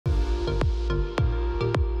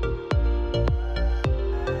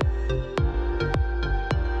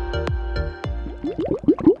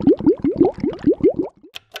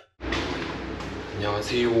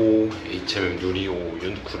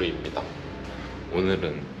윤크루입니다.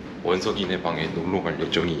 오늘은 원석이네 방에 놀러 갈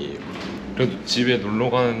예정이에요. 그래도 집에 놀러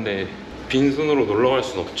가는데 빈손으로 놀러 갈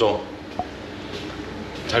순 없죠.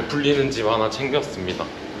 잘 풀리는 집 하나 챙겼습니다.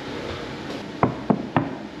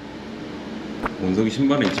 원석이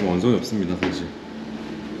신발에 있지만 원석이 없습니다. 사실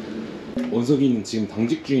원석이는 지금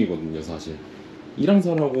당직 중이거든요. 사실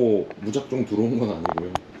일항사라고 무작정 들어온 건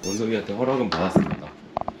아니고요. 원석이한테 허락은 받았습니다.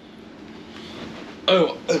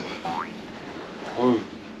 아유, 아유.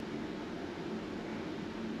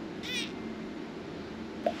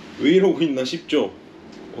 왜 이러고 있나 싶죠?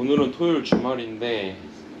 오늘은 토요일 주말인데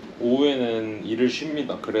오후에는 일을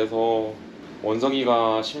쉽니다. 그래서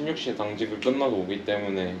원석이가 16시에 당직을 끝나고 오기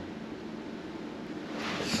때문에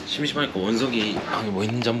심심하니까 원석이 방에 뭐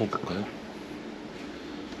있는지 한번 볼까요?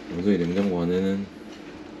 원석이 냉장고 안에는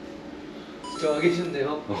저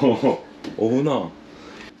계시는데요? 어훈아,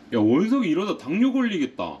 야 원석이 이러다 당뇨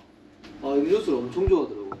걸리겠다. 아, 음료수를 엄청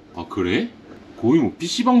좋아하더라고. 아 그래? 거의 뭐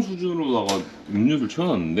PC방 수준으로다가 음료를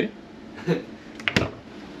채워놨는데?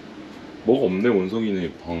 뭐가 없네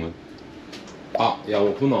원석이네 방은. 아, 야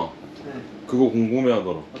어훈아, 네. 그거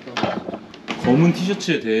궁금해하더라. 어떤? 검은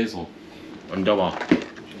티셔츠에 대해서. 앉아봐.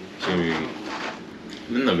 지금 여기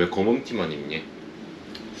맨날 왜 검은 티만 입니?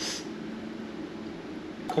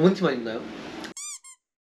 검은 티만 입나요?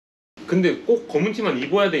 근데 꼭 검은 티만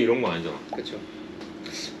입어야 돼 이런 거 아니잖아. 그렇죠.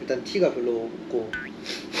 일단 티가 별로 없고.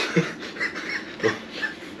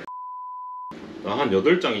 나 한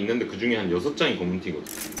 8장 있는데 그 중에 한 6장이 검은 티거든.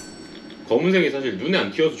 검은색이 사실 눈에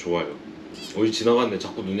안 띄어서 좋아요. 어디 지나가는데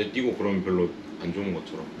자꾸 눈에 띄고 그러면 별로 안 좋은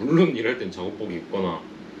것처럼. 물론 일할 땐 작업복 입거나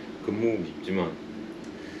근무복 입지만.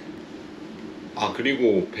 아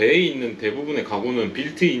그리고 배에 있는 대부분의 가구는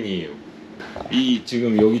빌트인이에요. 이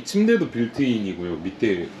지금 여기 침대도 빌트인이고요.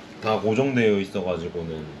 밑에 다 고정되어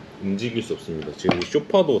있어가지고는 움직일 수 없습니다. 지금 이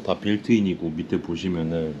소파도 다 빌트인이고 밑에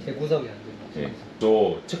보시면은 개구석이 안 돼요. 네.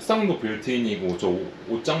 저 책상도 빌트인이고 저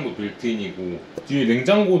옷장도 빌트인이고 뒤에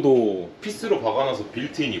냉장고도 피스로 박아놔서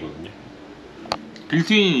빌트인이거든요.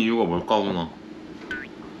 빌트인 이유가 뭘까 누나?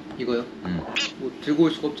 이거요? 응. 뭐 들고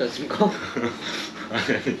올 수가 없지 않습니까?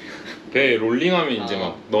 배 롤링하면 이제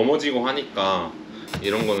막 넘어지고 하니까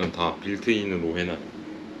이런 거는 다 빌트인으로 해놔요.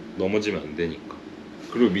 넘어지면 안 되니까.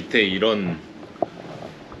 그리고 밑에 이런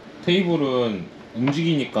테이블은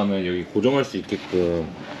움직이니까는 여기 고정할 수 있게끔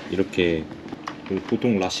이렇게,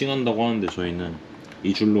 보통 라싱 한다고 하는데 저희는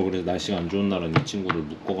이 줄로, 그래서 날씨가 안 좋은 날은 이 친구를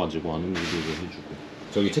묶어가지고 안 움직이게 해주고.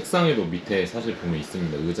 저기 책상에도 밑에 사실 보면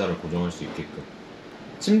있습니다. 의자를 고정할 수 있게끔.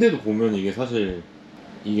 침대도 보면 이게 사실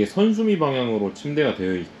이게 선수미 방향으로 침대가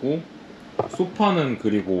되어 있고 소파는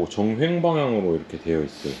그리고 정횡 방향으로 이렇게 되어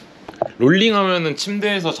있어요. 롤링하면은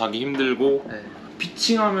침대에서 자기 힘들고 네.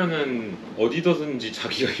 피칭하면은 어디서든지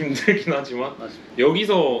자기가 힘들긴 하지만 맞습니다.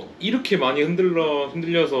 여기서 이렇게 많이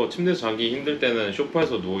흔들려서 침대에서 자기 힘들 때는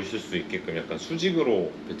소파에서 누워 있을 수 있게끔 약간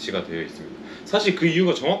수직으로 배치가 되어 있습니다. 사실 그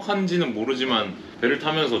이유가 정확한지는 모르지만 배를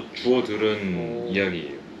타면서 주워 들은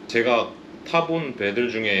이야기예요. 제가 타본 배들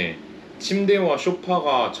중에 침대와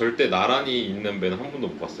소파가 절대 나란히 있는 배는 한 번도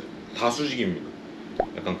못 봤어요. 다 수직입니다.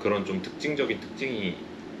 약간 그런 좀 특징적인 특징이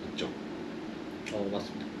있죠.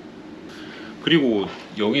 맞습니다. 그리고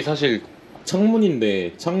여기 사실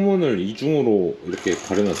창문인데 창문을 이중으로 이렇게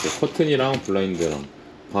가려놨어요. 커튼이랑 블라인드랑.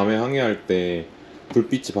 밤에 항해할 때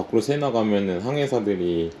불빛이 밖으로 새나가면은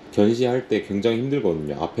항해사들이 견시할 때 굉장히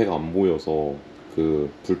힘들거든요. 앞에가 안 보여서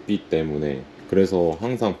그 불빛 때문에. 그래서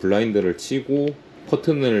항상 블라인드를 치고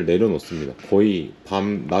커튼을 내려놓습니다. 거의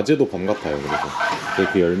낮에도 밤 같아요. 그래서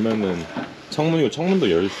이렇게 열면은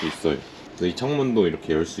창문도 열 수 있어요. 그래서 이 창문도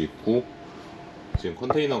이렇게 열 수 있고, 지금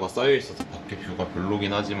컨테이너가 쌓여 있어서 밖에 뷰가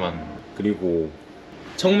별로긴 하지만, 그리고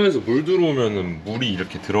창문에서 물 들어오면은 물이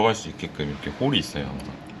이렇게 들어갈 수 있게끔 이렇게 홀이 있어요.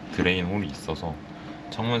 항상 드레인 홀이 있어서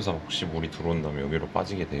창문에서 혹시 물이 들어온다면 여기로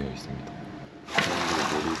빠지게 되어 있습니다.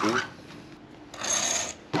 그리고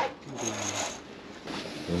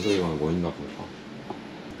원석이가 뭐 있나 볼까?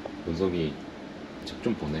 원석이 책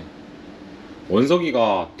좀 보네.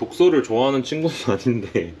 원석이가 독서를 좋아하는 친구는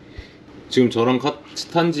아닌데 지금 저랑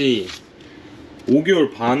같이 탄지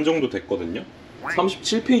 5개월 반 정도 됐거든요.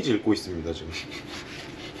 37페이지 읽고 있습니다 지금.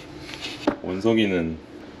 원석이는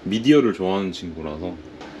미디어를 좋아하는 친구라서.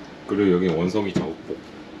 그리고 여기 원석이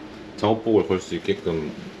작업복을 걸 수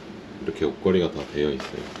있게끔 이렇게 옷걸이가 다 되어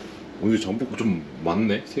있어요. 오늘 작업복 좀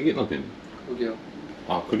많네? 3개나 되네. 여기요.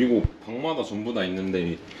 아 그리고 방마다 전부 다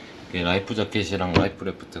있는데 이게 라이프 자켓이랑 라이프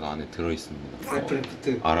래프트가 안에 들어있습니다. 라이프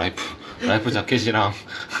래프트. 아 라이프 자켓이랑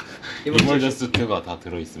이멀저스트가 다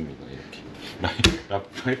들어있습니다. 이렇게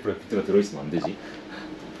라이프 래프트가 들어있으면 안 되지.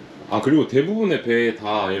 아 그리고 대부분의 배에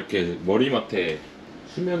다 이렇게 머리맡에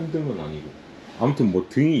수면등은 아니고 아무튼 뭐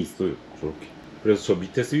등이 있어요 저렇게. 그래서 저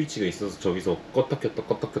밑에 스위치가 있어서 저기서 껐다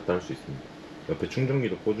켰다 할 수 있습니다. 옆에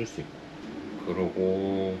충전기도 꽂을 수 있고.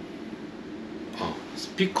 그리고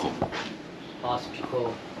스피커. 아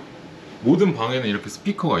스피커. 모든 방에는 이렇게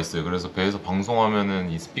스피커가 있어요. 그래서 배에서 방송하면은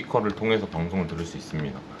이 스피커를 통해서 방송을 들을 수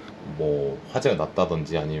있습니다. 뭐 화제가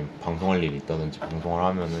났다든지 아니면 방송할 일이 있다든지 방송을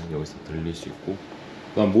하면은 여기서 들릴 수 있고.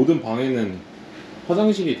 그다음 모든 방에는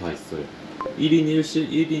화장실이 다 있어요. 1인 1실,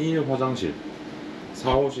 1인 1 화장실,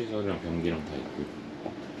 샤워 시설이랑 변기랑 다 있고.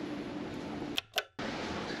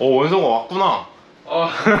 원성아 왔구나.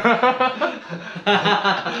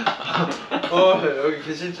 여기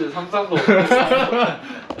계실 줄 상상도 못했어.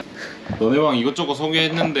 너네 방 이것저것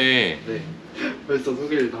소개했는데. 네. 벌써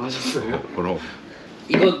소개를 다 하셨어요? 그럼.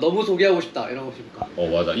 이건 너무 소개하고 싶다 이런 거 없습니까?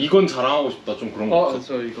 맞아. 이건 자랑하고 싶다. 좀 그런 거 없어?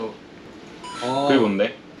 저 이거 그게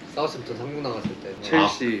뭔데? 사우스부터 삼국 나갔을 때.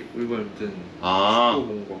 첼시 울버햄튼 아. 축구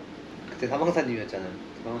본 거. 그때 사망사님이었잖아요.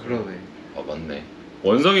 그러네. 맞네.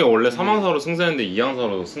 원석이가 원래 3항사로 승선했는데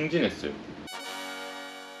 2항사로 승진했어요.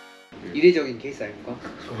 이례적인 케이스 아닙니까?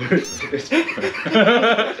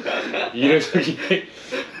 이래저기.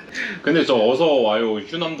 근데 저 어서 와요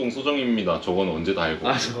휴남동 소정입니다. 저건 언제 다 알고.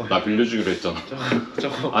 저거 나 빌려주기로 했잖아.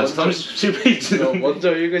 저거 아직 먼저- 37페이지는.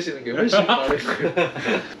 먼저 읽으시는 게 훨씬 빠를 거예요.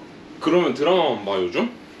 그러면 드라마만 봐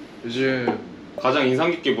요즘? 요즘 가장 인상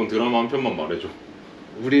깊게 본 드라마 한 편만 말해줘.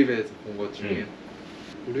 우리 배에서 본 것 중에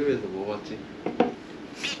우리 배에서 뭐 봤지?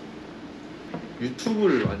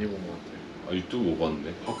 유튜브를 많이 본 것 같아요. 유튜브 뭐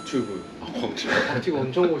봤는데? 박튜브. 지금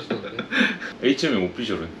엄청 멋있던데.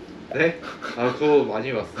 HMM.official은? 네? 그거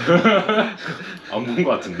많이 봤어요. 안 본 거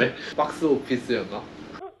같은데? 박스 오피스였나?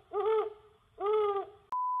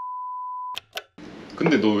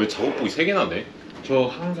 근데 너 왜 작업복이 3개나 돼? 저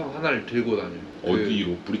항상 하나를 들고 다녀요.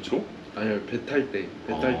 어디로? 브릿지로? 아니요, 배 탈 때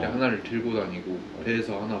하나를 들고 다니고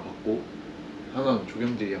배에서 하나 받고 하나는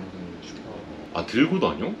조경들이 항상 주고. 들고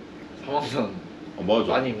다녀? 사망산 맞아.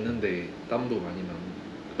 많이 입는데 땀도 많이 나고.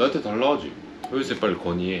 나한테 달라 하지. 여기서 빨리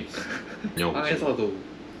건의해. 항해사도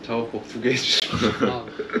작업복 2개 해주시고. 아,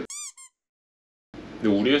 근데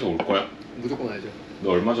우리 회사 올 거야? 무조건 알죠.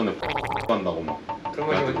 너 얼마 전에 간다고 막. 그런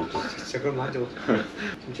거 하지 마. 진짜 그런 거 하지 마.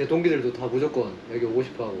 지금 제 동기들도 다 무조건 여기 오고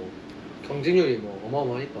싶어하고 경쟁률이 뭐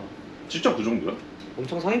어마어마하니까 진짜 그 정도야?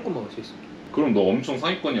 엄청 상위권만 갈 수 있어. 그럼 너 엄청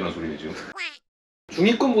상위권이란 소리네 지금.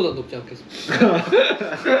 중위권보다 높지 않겠습니까?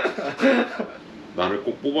 나를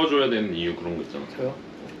꼭 뽑아줘야 되는 이유 그런 거 있잖아. 저요?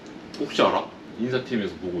 혹시 알아?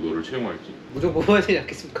 인사팀에서 보고 너를 채용할지. 무조건 뽑아야 되지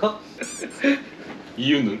않겠습니까?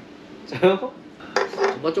 이유는? 저요?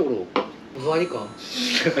 전반적으로 우수하니까.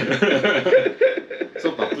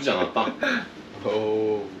 수업 나쁘지 않았다.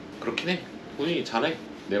 오. 그렇긴 해. 본인이 잘해.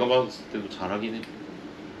 내가 봤을 때도 잘하긴 해.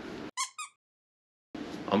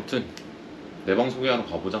 아무튼 내 방 소개하러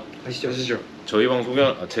가보자. 가시죠. 저희 방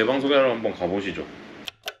제 방 소개하러 한번 가보시죠.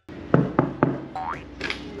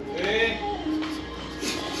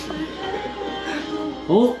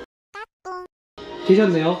 어?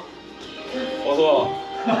 계셨네요. 어서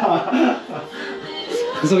와.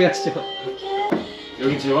 소개하시죠.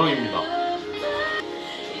 여기 제 방입니다.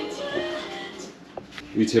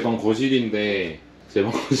 여기 제 방 거실인데 제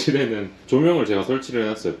방 거실에는 조명을 제가 설치를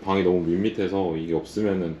해놨어요. 방이 너무 밋밋해서 이게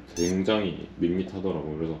없으면은 굉장히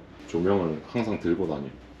밋밋하더라고요. 그래서 조명을 항상 들고 다녀요.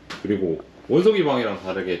 그리고 원석이 방이랑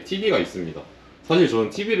다르게 TV가 있습니다. 사실 저는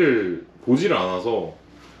TV를 보지를 않아서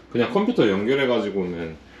그냥 컴퓨터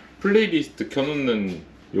연결해가지고는 플레이리스트 켜놓는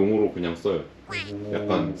용으로 그냥 써요.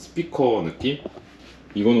 약간 스피커 느낌?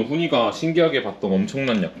 이거는 훈이가 신기하게 봤던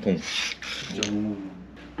엄청난 약통.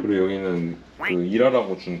 그리고 여기는 그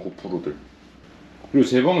일하라고 준 고프로들. 그리고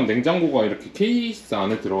제 방은 냉장고가 이렇게 케이스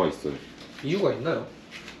안에 들어가 있어요. 이유가 있나요?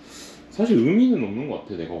 사실 의미는 없는 것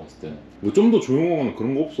같아 내가 봤을 때는. 뭐 좀 더 조용하거나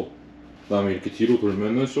그런 거 없어. 그다음에 이렇게 뒤로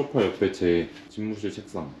돌면은 소파 옆에 제 집무실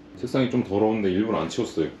책상. 책상이 좀 더러운데 일부러 안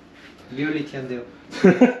치웠어요. 리얼리티한데요.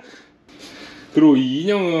 그리고 이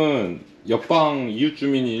인형은 옆방 이웃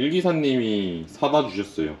주민이 일기사님이 사다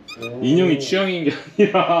주셨어요. 인형이 취향인 게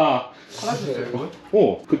아니라 팔아주셨어요 이걸?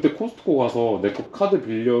 그때 코스트코 가서 내 거 카드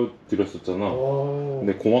빌려드렸었잖아.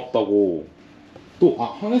 근데 고맙다고. 또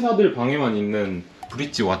항해사들 방에만 있는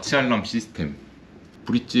브릿지 와치 알람 시스템.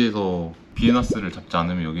 브릿지에서 비에나스를 잡지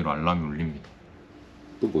않으면 여기로 알람이 울립니다.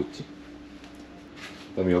 또 뭐 있지?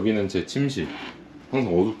 그다음에 여기는 제 침실.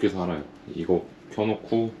 항상 어둡게 살아요. 이거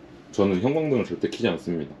켜놓고 저는 형광등을 절대 켜지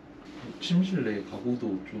않습니다. 침실 내 가구도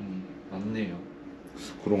좀 많네요.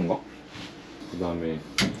 그런가? 그 다음에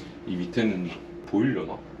이 밑에는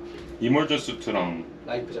보이려나? 이멀전 수트랑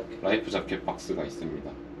라이프 자켓 박스가 있습니다.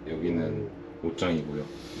 여기는 옷장이고요.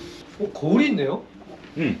 거울이 있네요?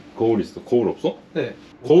 응, 거울 있어. 거울 없어? 네.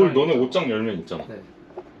 거울 옷장 너네 있잖아. 옷장 열면 있잖아. 네.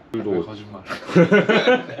 왜 거울도. 거짓말.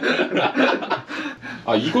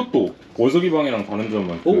 아, 이것도 원석이 방이랑 다른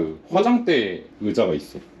점은 그 화장대 의자가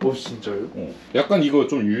있어. 진짜요? 약간 이거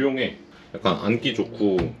좀 유용해. 약간 앉기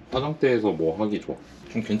좋고 화장대에서 뭐 하기 좋아.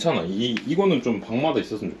 좀 괜찮아. 이거는 좀 방마다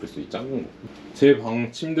있었으면 좋겠어. 이 작은 거. 제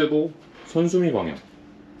방 침대도 선수미 방향.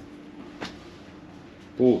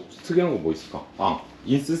 또 특이한 거 뭐 있을까? 아,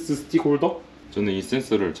 인센스 스틱 홀더? 저는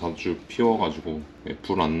인센스를 자주 피워가지고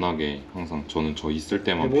불 안 나게 항상 저는 저 있을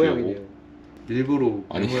때만 피우고. 모양이네요. 일부러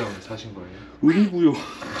아니. 그 모양을 사신 거예요? 의리부여.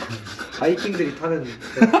 바이킹들이 타는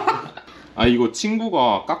아, 이거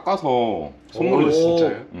친구가 깎아서 선물해 오. 줬어.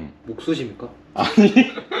 진짜요? 응. 목수십니까?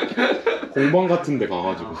 공방 같은 데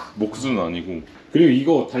가가지고 목수는 아니고. 그리고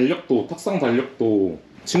이거 달력도 탁상 달력도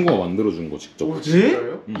친구가 만들어준 거 직접.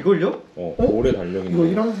 진짜요? 응. 이걸요? 올해 달력인데. 이거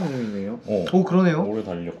일항성이네요. 오 그러네요. 올해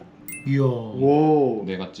달력. 이야. 오.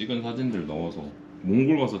 내가 찍은 사진들 넣어서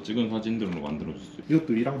몽골 가서 찍은 사진들로 만들어줬어요.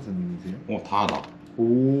 이것도 일항성님이세요? 다 나.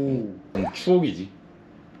 오. 추억이지.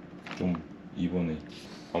 좀 이번에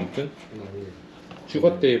아무튼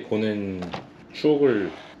휴가 때 보낸 추억을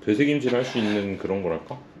되새김질 할 수 있는 그런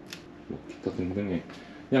거랄까? 뭐 기타 등등의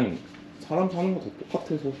그냥 사람 사는 거 다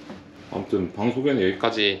똑같아서. 아무튼 방 소개는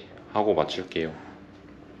여기까지 하고 마칠게요.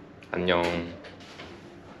 안녕.